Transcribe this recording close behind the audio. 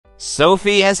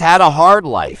Sophie has had a hard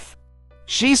life.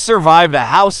 She survived a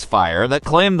house fire that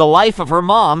claimed the life of her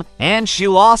mom, and she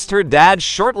lost her dad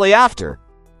shortly after.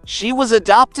 She was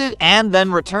adopted and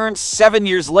then returned 7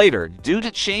 years later due to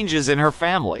changes in her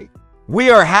family. We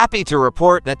are happy to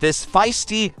report that this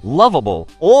feisty, lovable,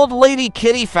 old lady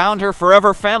kitty found her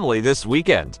forever family this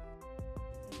weekend.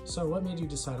 So what made you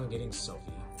decide on getting Sophie?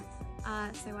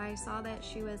 So I saw that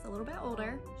she was a little bit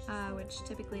older, which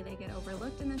typically they get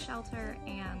overlooked in the shelter,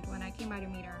 and when I came by to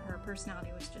meet her, her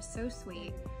personality was just so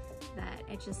sweet that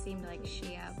it just seemed like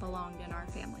she belonged in our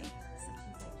family.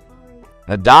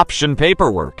 Adoption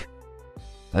paperwork.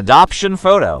 Adoption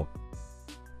photo.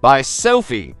 By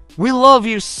Sophie. We love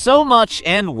you so much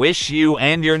and wish you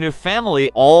and your new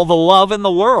family all the love in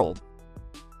the world.